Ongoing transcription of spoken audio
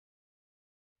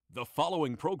The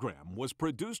following program was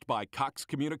produced by Cox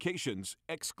Communications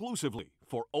exclusively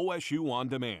for OSU On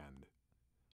Demand.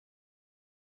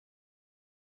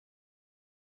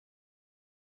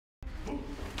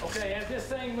 Okay, as this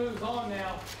thing moves on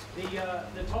now,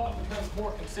 the talk becomes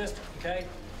more consistent, okay?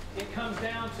 It comes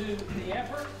down to the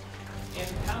effort and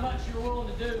how much you're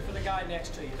willing to do for the guy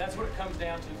next to you. That's what it comes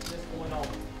down to from this point on.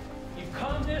 You've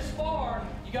come this far,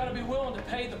 you got to be willing to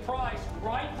pay the price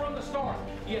right from the start.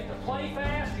 You have to play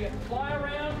fast, you have to fly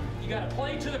around, you got to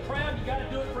play to the crowd, you got to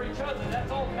do it for each other. That's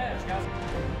all that matters, guys.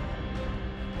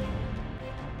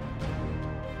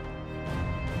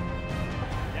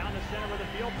 Down the center of the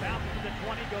field, bounces to the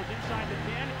 20, goes inside the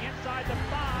 10, inside the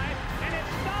 5, and it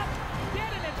stops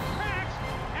dead in its tracks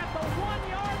at the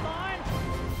 1-yard line.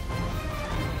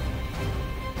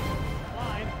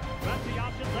 Runs the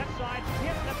option, left side,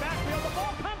 hit in the backfield, the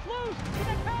ball comes loose, and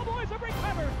the Cowboys have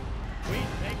recovered. Wheat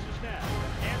takes the snap,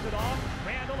 hands it off,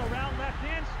 Randall around left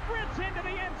end, sprints into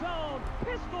the end zone,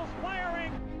 pistols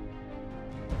firing.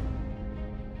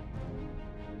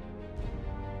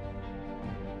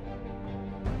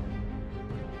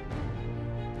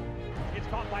 It's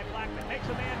caught by Blackman, makes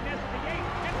a man miss at the 8,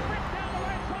 and sprints down the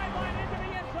right sideline into the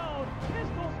end zone.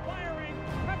 Pistols firing,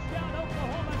 touchdown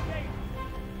Oklahoma State.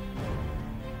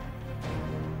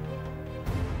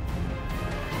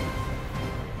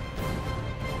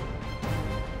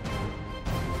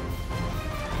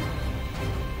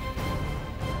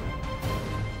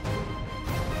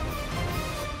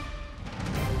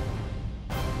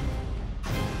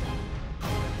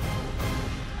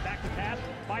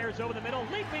 Fires over the middle,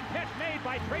 leaping catch made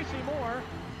by Tracy Moore.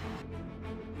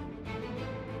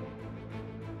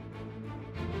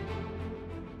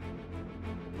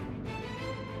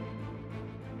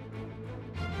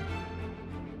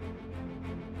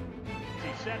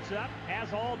 He sets up,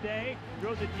 has all day,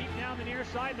 throws it deep down the near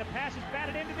side, and the pass is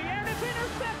batted into the air, and it's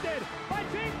intercepted by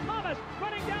James Thomas,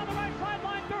 running down the right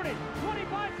sideline, 30,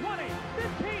 25, 20,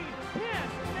 15, 10,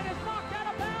 and is knocked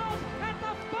out of bounds at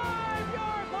the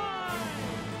 5-yard line.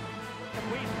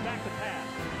 Weeds back to pass.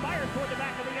 Fires toward the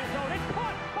back of the end zone. It's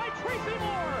caught by Tracy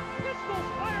Moore. Pistols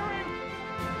firing.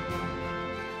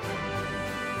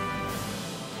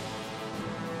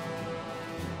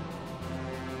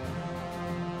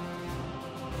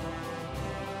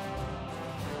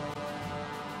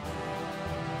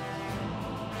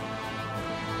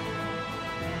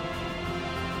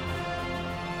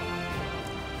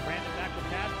 Brandon back to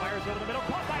pass. Fires over the middle.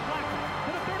 Caught by Blackman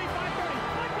to the 35-30.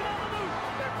 Blackman on the loose.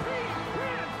 15,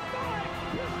 10, 5.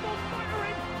 Pistols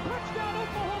firing. Touchdown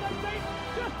Oklahoma State.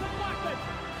 Justin Blackman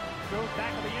throws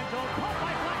back to the end zone. Caught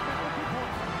by Blackman for 2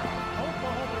 points.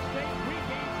 Oklahoma State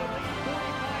regains the lead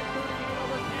 45-38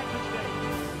 over Kansas State.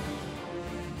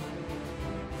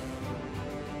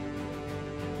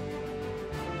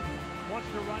 Wants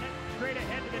to run it straight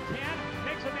ahead to the 10.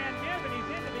 Makes a man give, and he's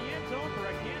into the end zone for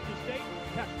a Kansas State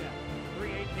touchdown.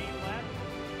 3:18 left,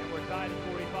 and we're tied at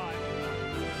 45.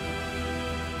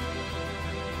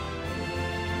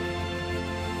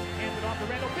 Hands it off to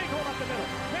Randall. Big hole up the middle.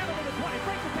 Randall to the 20.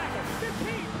 Breaks the tackle.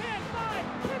 15, 10, 5.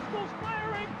 Pistols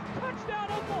firing. Touchdown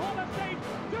Oklahoma State.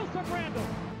 Joseph Randall.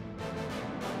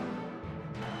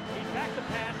 He's back to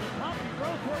pass. He pumps. He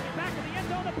throws toward the back of the end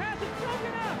zone. The pass is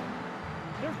broken up.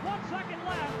 There's 1 second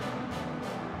left.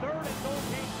 Third and goal.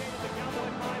 K-State at the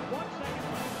Cowboy 5. 1 second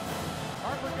left.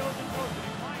 Harper goes in motion.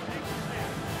 He finds, takes the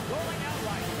snap. Rolling out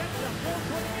right. Sets up. Throws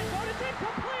toward the end zone. It's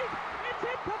incomplete. It's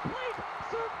incomplete.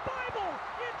 Survival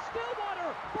in Stillwater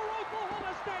for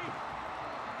Oklahoma State.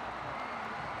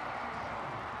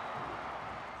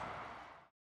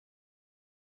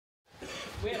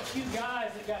 We had a few guys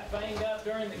that got banged up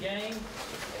during the game,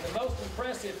 and the most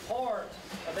impressive part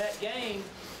of that game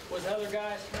was other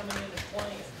guys coming in and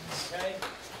playing, okay?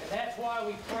 And that's why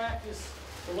we practice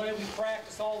the way we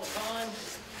practice all the time.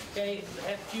 Okay,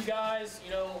 had a few guys,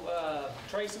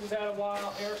 Tracy was out a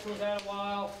while, Harrison was out a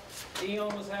while,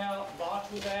 Dion was out, Botch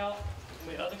was out.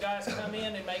 When other guys come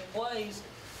in and make plays,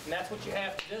 and that's what you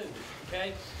have to do,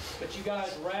 okay? But you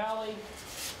guys rally,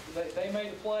 they made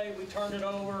a play, we turned it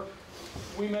over,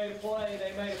 we made a play,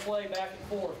 they made a play, back and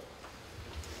forth.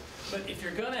 But if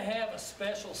you're gonna have a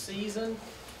special season,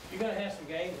 you're gonna have some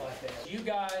games like that. You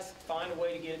guys find a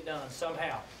way to get it done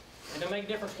somehow. It doesn't make a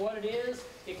difference what it is.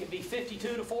 It could be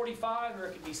 52-45 or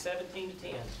it could be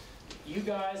 17-10. You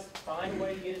guys find a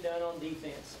way to get it done on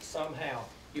defense somehow.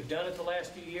 You've done it the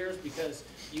last few years because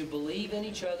you believe in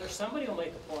each other. Somebody will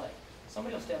make a play.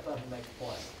 Somebody will step up and make a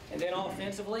play. And then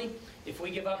offensively, if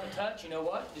we give up a touch, you know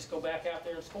what? Just go back out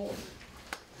there and score.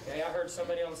 Okay, I heard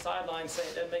somebody on the sideline say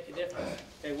it doesn't make a difference.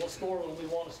 Okay, we'll score when we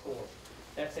want to score.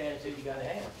 That's the attitude you got to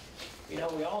have. You know,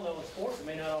 we all know in sports it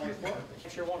may not always work, but you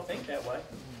sure want to think that way.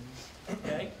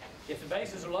 Okay? If the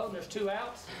bases are low and there's 2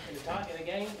 outs in the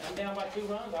game, I'm down by 2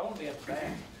 runs, I want to be at the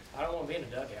bat. I don't want to be in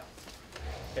the dugout.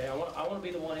 Okay, I want to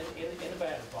be the one in the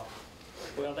batter's box.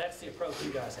 Well, that's the approach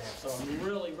you guys have. So I'm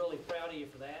really, really proud of you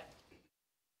for that.